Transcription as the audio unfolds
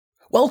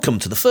Welcome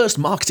to the first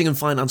Marketing and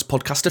Finance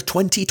podcast of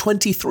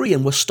 2023,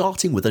 and we're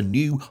starting with a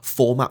new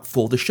format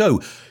for the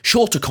show.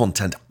 Shorter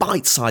content,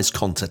 bite-sized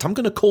content. I'm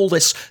going to call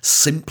this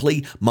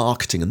Simply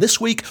Marketing, and this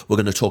week we're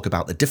going to talk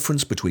about the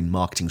difference between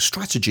marketing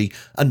strategy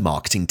and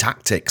marketing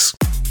tactics.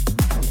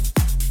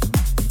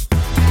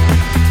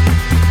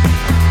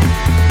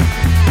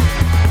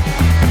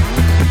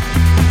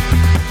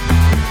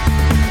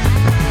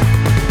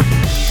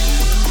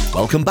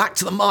 Welcome back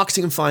to the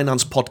Marketing and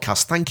Finance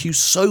podcast. Thank you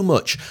so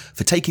much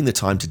for taking the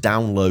time to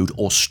download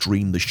or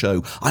stream the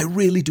show. I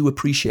really do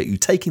appreciate you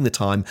taking the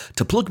time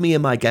to plug me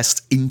and my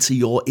guests into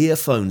your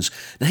earphones.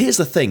 Now, here's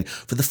the thing.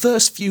 For the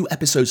first few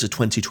episodes of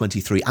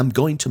 2023, I'm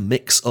going to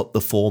mix up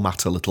the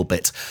format a little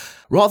bit.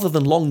 Rather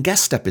than long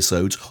guest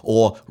episodes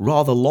or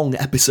rather long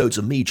episodes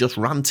of me just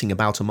ranting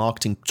about a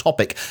marketing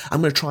topic,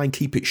 I'm going to try and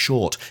keep it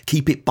short,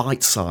 keep it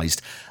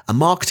bite-sized. A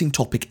marketing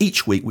topic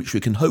each week which we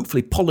can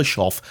hopefully polish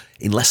off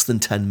in less than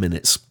 10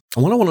 minutes.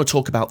 And what I want to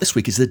talk about this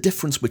week is the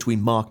difference between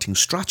marketing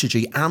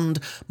strategy and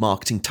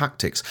marketing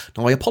tactics.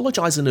 Now, I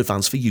apologise in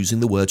advance for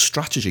using the word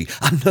strategy.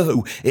 I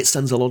know it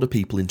sends a lot of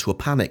people into a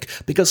panic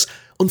because,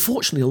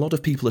 unfortunately, a lot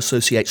of people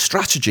associate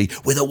strategy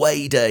with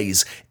away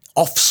days,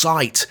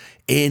 off-site,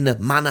 in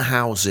manor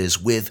houses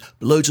with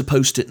loads of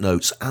post-it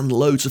notes and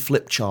loads of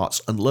flip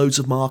charts and loads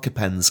of marker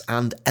pens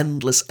and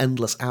endless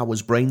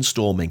hours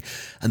brainstorming,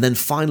 and then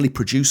finally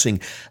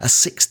producing a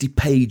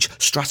 60-page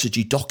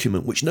strategy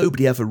document which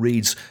nobody ever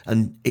reads,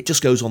 and it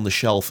just goes on the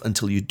shelf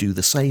until you do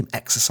the same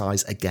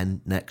exercise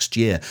again next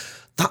year.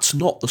 That's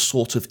not the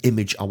sort of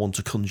image I want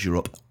to conjure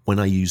up when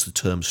I use the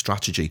term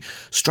strategy.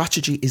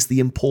 Strategy is the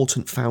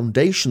important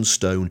foundation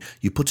stone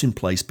you put in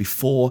place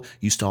before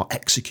you start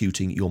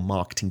executing your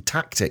marketing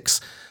tactics.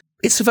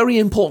 It's a very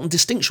important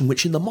distinction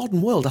which in the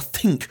modern world I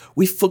think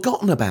we've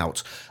forgotten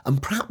about,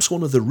 and perhaps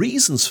one of the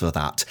reasons for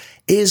that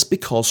is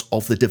because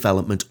of the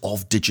development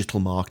of digital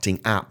marketing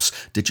apps,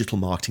 digital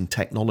marketing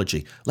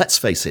technology. Let's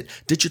face it,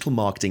 digital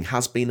marketing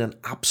has been an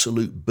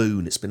absolute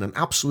boon. It's been an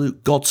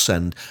absolute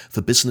godsend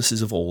for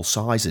businesses of all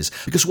sizes,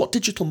 because what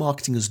digital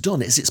marketing has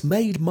done is it's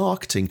made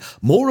marketing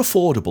more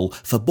affordable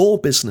for more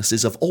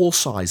businesses of all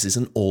sizes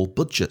and all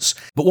budgets.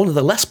 But one of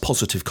the less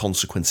positive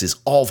consequences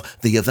of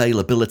the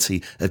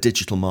availability of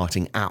digital marketing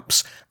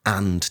apps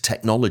and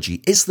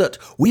technology is that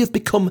we have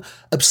become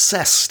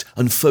obsessed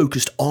and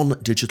focused on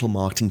digital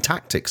marketing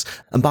tactics.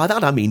 And by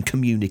that I mean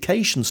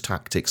communications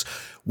tactics.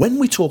 When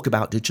we talk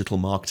about digital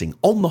marketing,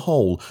 on the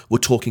whole, we're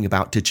talking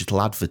about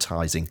digital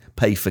advertising,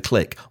 pay for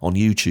click on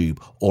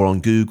YouTube or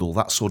on Google,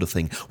 that sort of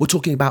thing. We're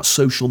talking about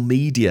social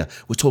media,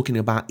 we're talking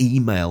about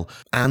email,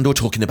 and we're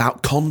talking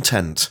about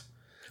content.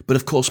 But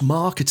of course,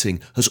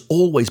 marketing has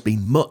always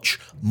been much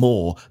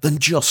more than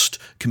just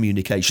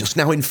communications.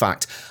 Now, in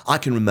fact, I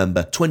can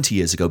remember 20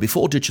 years ago,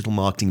 before digital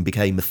marketing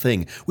became a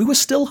thing, we were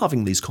still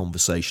having these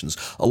conversations.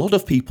 A lot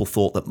of people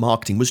thought that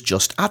marketing was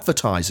just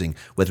advertising,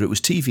 whether it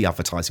was TV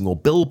advertising or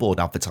billboard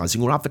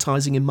advertising or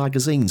advertising in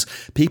magazines.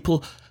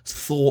 People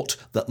thought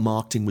that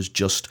marketing was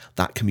just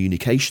that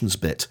communications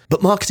bit.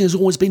 But marketing has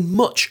always been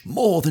much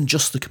more than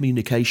just the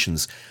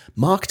communications.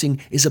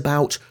 Marketing is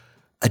about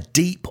a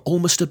deep,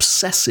 almost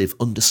obsessive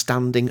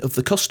understanding of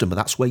the customer.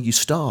 That's where you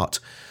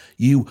start.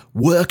 You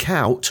work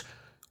out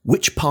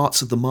which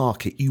parts of the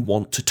market you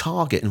want to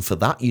target, and for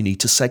that you need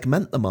to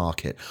segment the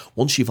market.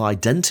 Once you've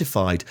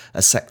identified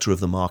a sector of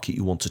the market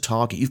you want to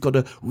target, you've got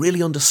to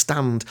really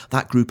understand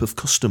that group of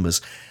customers,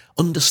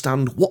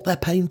 understand what their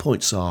pain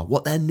points are,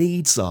 what their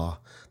needs are.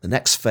 The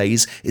next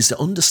phase is to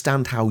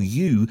understand how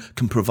you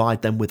can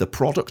provide them with a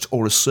product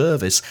or a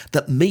service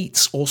that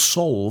meets or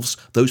solves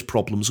those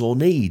problems or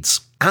needs.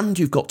 And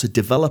you've got to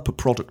develop a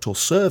product or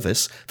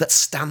service that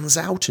stands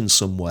out in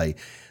some way,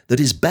 that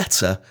is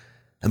better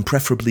and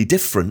preferably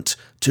different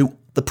to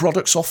the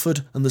products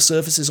offered and the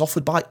services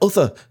offered by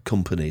other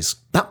companies.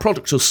 That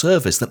product or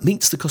service that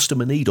meets the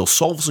customer need or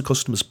solves the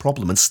customer's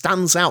problem and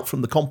stands out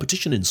from the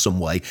competition in some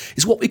way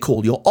is what we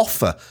call your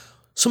offer.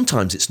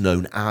 Sometimes it's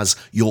known as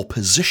your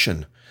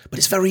position. But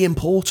it's very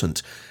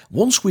important.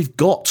 Once we've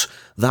got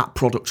that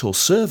product or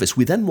service,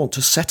 we then want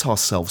to set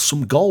ourselves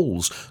some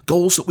goals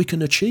that we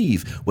can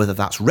achieve, whether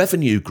that's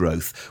revenue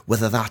growth,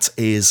 whether that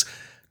is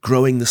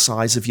growing the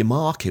size of your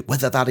market,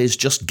 whether that is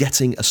just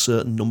getting a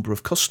certain number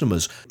of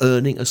customers,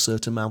 earning a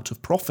certain amount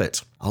of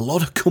profit. A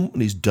lot of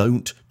companies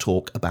don't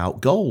talk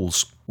about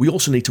goals. We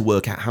also need to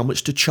work out how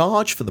much to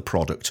charge for the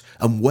product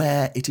and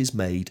where it is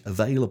made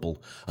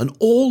available. And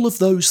all of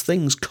those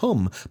things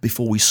come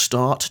before we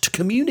start to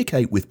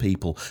communicate with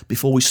people,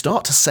 before we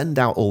start to send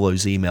out all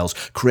those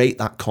emails, create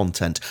that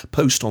content,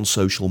 post on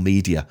social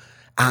media,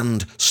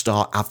 and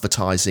start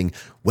advertising,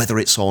 whether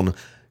it's on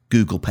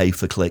Google Pay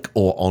for Click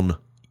or on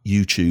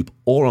YouTube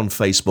or on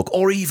Facebook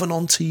or even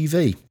on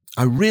TV.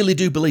 I really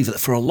do believe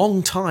that for a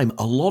long time,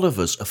 a lot of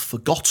us have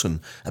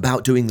forgotten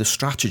about doing the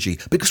strategy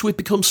because we've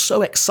become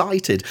so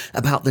excited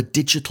about the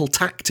digital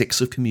tactics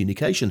of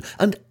communication.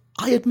 And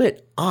I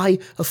admit I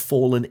have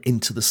fallen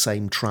into the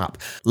same trap.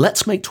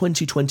 Let's make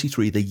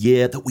 2023 the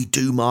year that we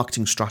do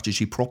marketing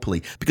strategy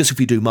properly, because if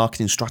we do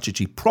marketing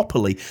strategy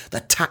properly,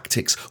 the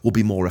tactics will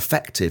be more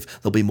effective,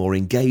 they'll be more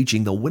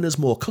engaging, they'll win us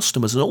more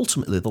customers, and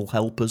ultimately they'll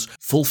help us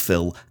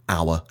fulfill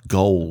our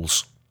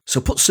goals. So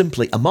put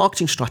simply, a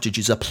marketing strategy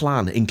is a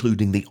plan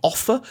including the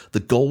offer, the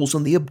goals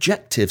and the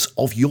objectives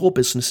of your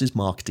business's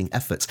marketing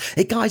efforts.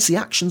 It guides the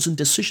actions and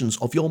decisions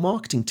of your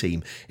marketing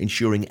team,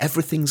 ensuring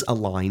everything's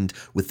aligned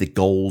with the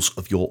goals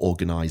of your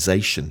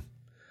organisation.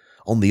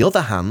 On the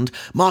other hand,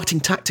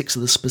 marketing tactics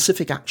are the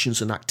specific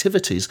actions and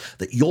activities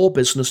that your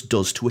business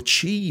does to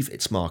achieve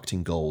its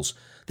marketing goals.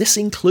 This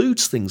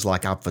includes things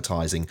like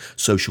advertising,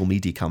 social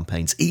media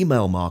campaigns,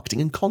 email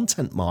marketing and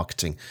content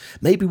marketing.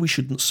 Maybe we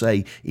shouldn't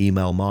say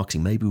email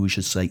marketing, maybe we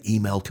should say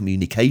email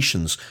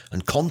communications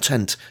and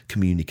content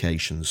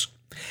communications.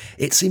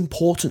 It's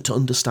important to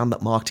understand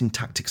that marketing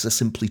tactics are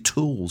simply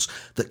tools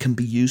that can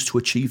be used to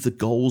achieve the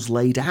goals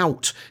laid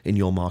out in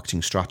your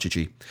marketing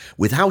strategy.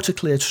 Without a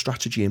clear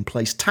strategy in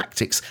place,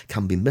 tactics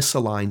can be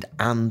misaligned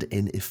and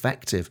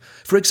ineffective.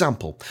 For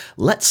example,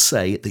 let's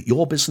say that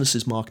your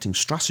business's marketing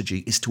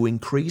strategy is to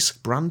increase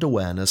brand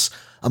awareness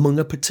among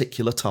a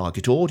particular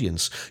target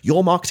audience.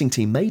 Your marketing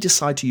team may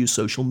decide to use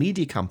social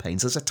media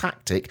campaigns as a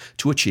tactic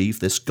to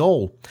achieve this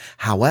goal.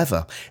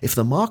 However, if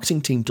the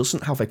marketing team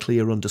doesn't have a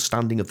clear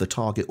understanding of the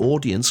target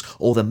audience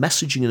or the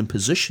messaging and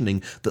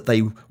positioning that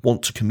they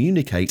want to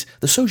communicate,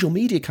 the social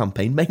media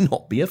campaign may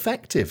not be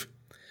effective.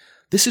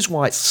 This is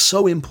why it's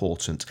so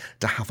important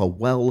to have a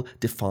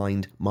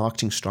well-defined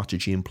marketing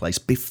strategy in place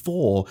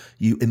before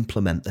you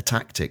implement the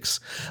tactics.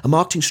 A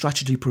marketing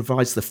strategy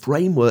provides the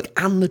framework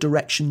and the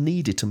direction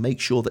needed to make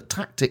sure that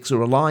tactics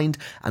are aligned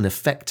and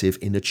effective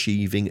in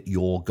achieving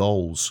your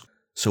goals.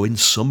 So in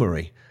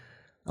summary,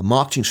 a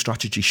marketing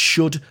strategy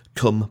should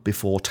come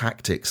before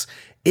tactics.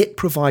 It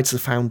provides the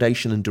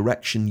foundation and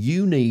direction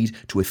you need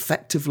to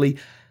effectively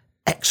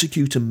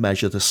execute and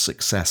measure the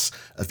success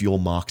of your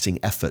marketing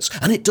efforts.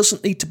 And it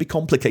doesn't need to be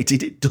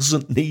complicated. It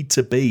doesn't need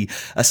to be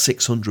a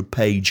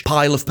 600-page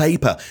pile of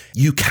paper.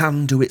 You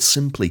can do it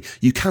simply.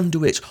 You can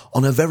do it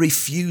on a very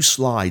few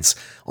slides,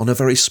 on a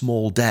very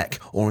small deck,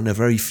 or on a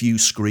very few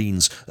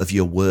screens of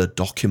your Word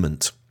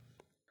document.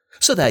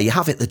 So there you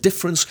have it, the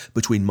difference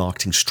between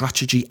marketing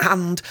strategy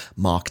and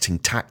marketing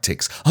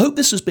tactics. I hope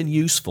this has been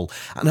useful,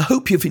 and I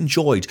hope you've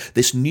enjoyed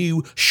this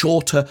new,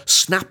 shorter,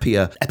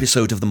 snappier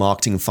episode of the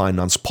Marketing and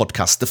Finance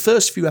podcast. The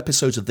first few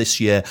episodes of this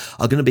year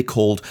are going to be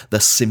called the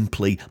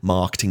Simply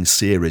Marketing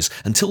series.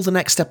 Until the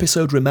next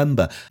episode,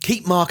 remember,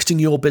 keep marketing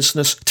your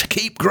business to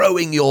keep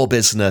growing your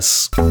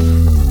business.